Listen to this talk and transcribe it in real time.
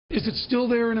Is it still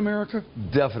there in America?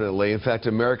 Definitely. In fact,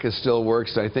 America still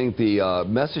works. I think the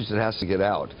message that has to get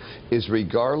out is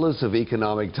regardless of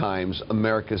economic times,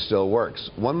 America still works.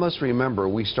 One must remember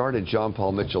we started John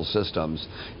Paul Mitchell Systems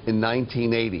in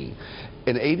 1980.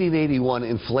 In 1881,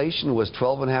 inflation was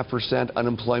 12.5%,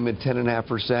 unemployment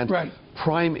 10.5%. Right.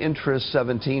 Prime interest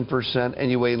 17%,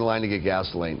 and you wait in line to get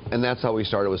gasoline. And that's how we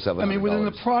started with $700. I mean, within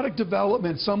the product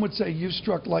development, some would say you've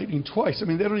struck lightning twice. I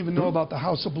mean, they don't even know about the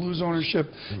House of Blues ownership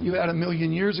you had 1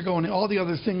 million years ago and all the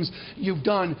other things you've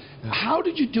done. How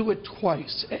did you do it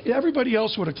twice? Everybody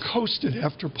else would have coasted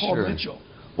after Paul Mitchell.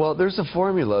 Well, there's a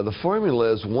formula. The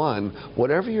formula is, one,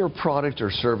 whatever your product or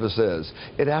service is,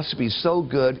 it has to be so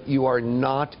good you are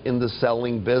not in the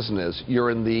selling business.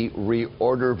 You're in the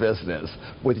reorder business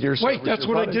with your service. Wait, that's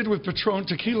what I did with Patron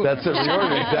Tequila. That's it,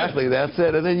 reorder, exactly, that's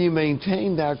it. And then you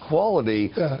maintain that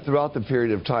quality throughout the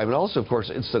period of time. And also, of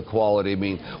course, it's the quality. I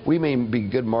mean, we may be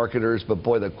good marketers, but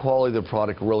boy, the quality of the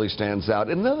product really stands out.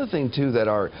 And another thing, too, that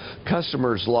our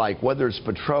customers like, whether it's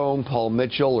Patron, Paul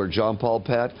Mitchell, or John Paul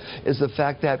Pet, is the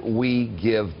fact that we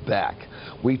give back.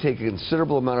 We take a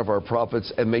considerable amount of our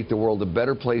profits and make the world a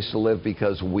better place to live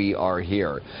because we are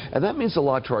here. And that means a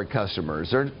lot to our customers.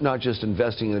 They're not just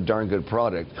investing in a darn good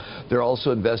product, they're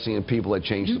also investing in people that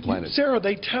change the planet. Sarah,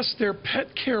 they test their pet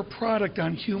care product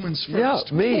on humans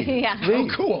first. Yeah, me. Yeah. Me.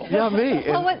 Oh, cool. Yeah, me.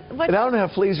 Well, And I don't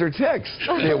have fleas or ticks.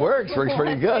 It works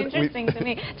pretty good. What's interesting to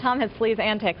me, Tom has fleas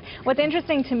and ticks. What's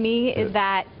interesting to me is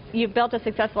that you've built a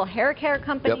successful hair care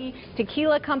company,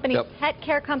 tequila company, pet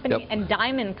care company, and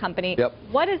diamond company.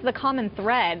 What is the common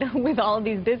thread with all of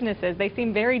these businesses? They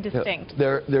seem very distinct.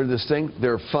 They're distinct,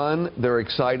 they're fun, they're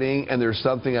exciting, and there's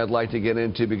something I'd like to get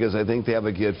into because I think they have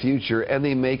a good future, and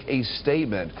they make a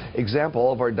statement. Example,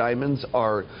 all of our diamonds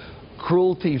are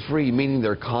cruelty-free, meaning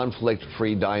they're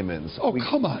conflict-free diamonds. Oh,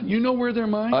 come on. You know where they're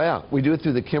mined? Oh, yeah. We do it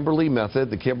through the Kimberley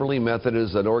Method. The Kimberley Method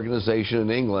is an organization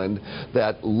in England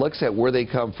that looks at where they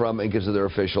come from and gives it their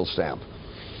official stamp.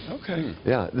 Okay.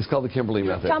 Yeah, it's called the Kimberley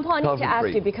Method. John Paul, I need to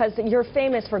ask you, because you're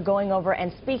famous for going over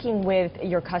and speaking with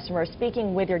your customers,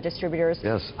 speaking with your distributors.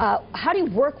 Yes. How do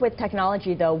you work with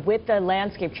technology, though, with the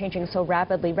landscape changing so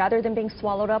rapidly, rather than being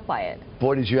swallowed up by it?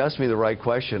 Boy, did you ask me the right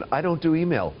question. I don't do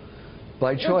email.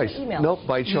 By choice. Nope,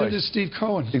 by choice. Neither does Steve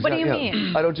Cohen. Exactly. What do you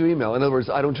mean? I don't do email. In other words,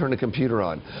 I don't turn the computer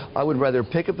on. I would rather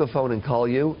pick up the phone and call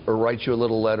you or write you a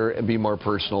little letter and be more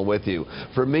personal with you.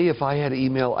 For me, if I had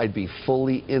email, I'd be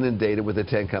fully inundated with the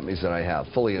 10 companies that I have.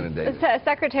 Fully inundated.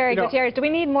 Secretary Gutierrez, do we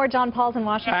need more John Pauls in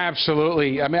Washington?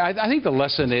 Absolutely. I mean, I think the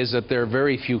lesson is that there are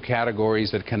very few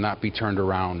categories that cannot be turned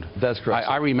around. That's correct.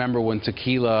 I remember when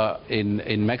tequila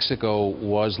in Mexico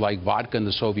was like vodka in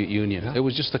the Soviet Union. It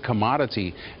was just a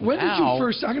commodity. When did you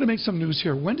first, I'm going to make some news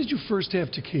here. When did you first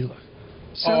have tequila?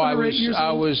 7 or 8 years old?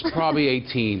 I was probably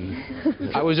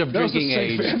 18. I was of drinking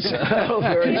age. But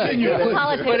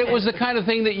it was the kind of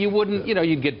thing that you wouldn't, you know,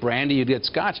 you'd get brandy, you'd get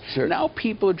scotch. Sure. Now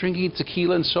people are drinking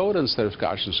tequila and soda instead of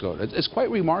scotch and soda. It's quite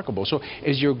remarkable. So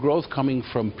is your growth coming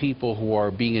from people who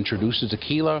are being introduced to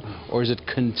tequila, or is it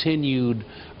continued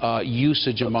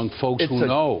usage among folks who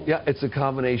know? Yeah, it's a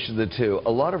combination of the two.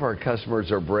 A lot of our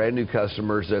customers are brand new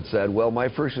customers that said, well, my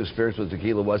first experience with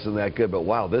tequila wasn't that good, but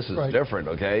wow, this is different,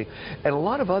 okay? And a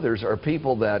lot of others are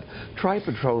people that tried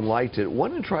Patron, liked it,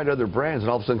 went and tried other brands,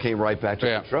 and all of a sudden came right back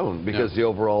to Patron because the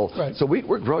overall... So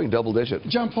we're growing double digit.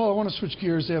 John Paul, I want to switch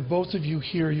gears. I have both of you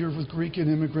here. You're with Greek and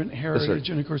immigrant heritage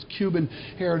and, of course, Cuban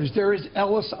heritage. There is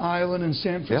Ellis Island in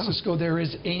San Francisco. There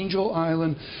is Angel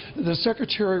Island. The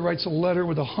Secretary writes a letter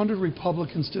with 100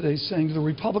 Republicans today saying to the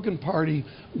Republican Party,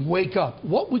 wake up.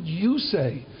 What would you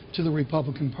say to the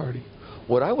Republican Party?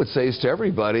 What I would say is to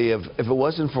everybody, if it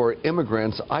wasn't for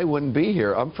immigrants, I wouldn't be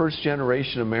here. I'm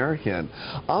first-generation American.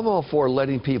 I'm all for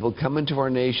letting people come into our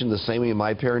nation the same way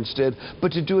my parents did,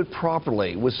 but to do it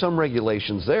properly with some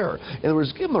regulations there. In other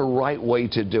words, give them a right way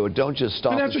to do it. Don't just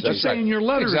stop. And that's what you say in your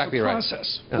letter. Exactly the right.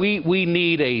 process. We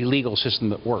need a legal system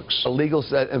that works. A legal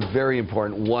set, and very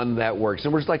important, one that works. In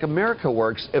other words, like America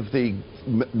works, if the,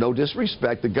 no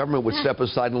disrespect, the government would step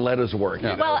aside and let us work.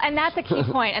 Well, and that's a key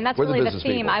point, and that's really the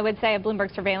theme, people. I would say, of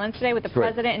Bloomberg Surveillance today, with the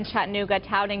president in Chattanooga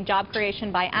touting job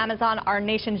creation by Amazon, our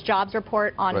nation's jobs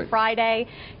report on Friday.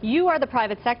 You are the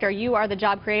private sector. You are the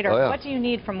job creator. What do you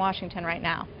need from Washington right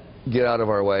now? Get out of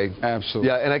our way. Absolutely.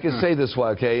 Yeah, and I can say this way,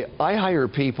 okay? I hire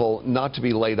people not to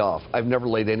be laid off. I've never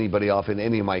laid anybody off in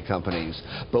any of my companies.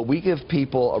 But we give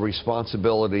people a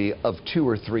responsibility of 2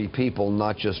 or 3 people,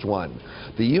 not just one.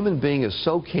 The human being is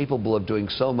so capable of doing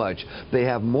so much. They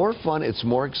have more fun, it's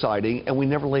more exciting, and we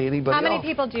never lay anybody off. How many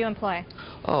people do you employ?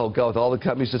 Oh, God, with all the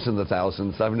companies, it's in the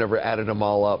thousands. I've never added them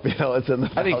all up. You know, it's in the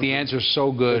thousands. I think the answer is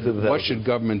so good. What should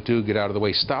government do? Get out of the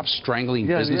way. Stop strangling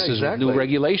businesses exactly. with new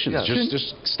regulations. Yeah.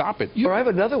 Just stop it. Or I have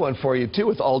another one for you, too,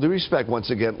 with all due respect, once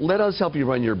again. Let us help you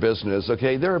run your business,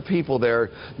 okay? There are people there,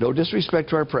 no disrespect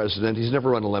to our president. He's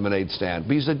never run a lemonade stand.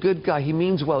 But he's a good guy. He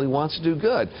means well. He wants to do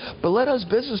good. But let us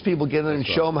business people get in and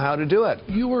show him how to do it.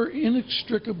 You are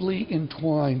inextricably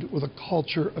entwined with a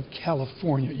culture of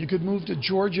California. You could move to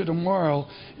Georgia tomorrow,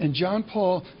 and John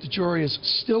Paul DeJoria is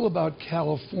still about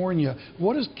California.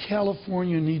 What does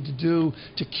California need to do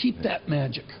to keep that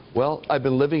magic? Well, I've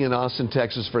been living in Austin,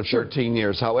 Texas for 13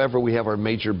 years. However, we have our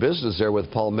major business there with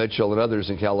Paul Mitchell and others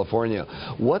in California.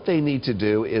 What they need to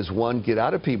do is, one, get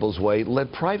out of people's way,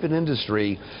 let private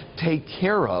industry take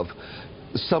care of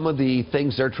some of the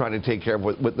things they're trying to take care of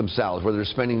with themselves, where they're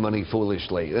spending money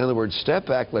foolishly. In other words, step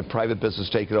back, let private business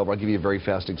take it over. I'll give you a very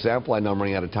fast example. I know I'm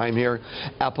running out of time here.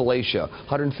 Appalachia,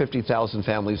 150,000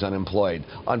 families unemployed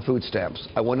on food stamps.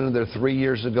 I went into there 3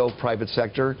 years ago, private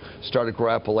sector, started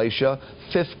Grow Appalachia.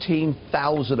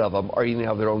 15,000 of them are eating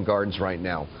out of their own gardens right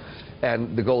now.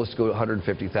 And the goal is to go to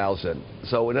 150,000.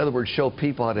 So in other words, show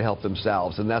people how to help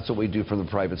themselves, and that's what we do from the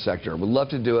private sector. We'd love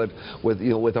to do it with,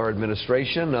 with our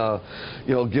administration.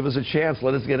 Give us a chance.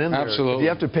 Let us get in there. Absolutely. If you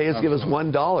have to pay us, give us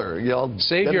 $1.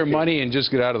 Save your money and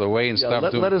just get out of the way and stop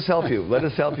doing it. Let us help you. Let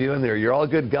us help you in there. You're all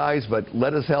good guys, but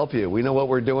let us help you. We know what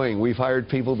we're doing. We've hired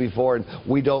people before, and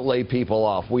we don't lay people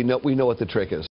off. We know what the trick is.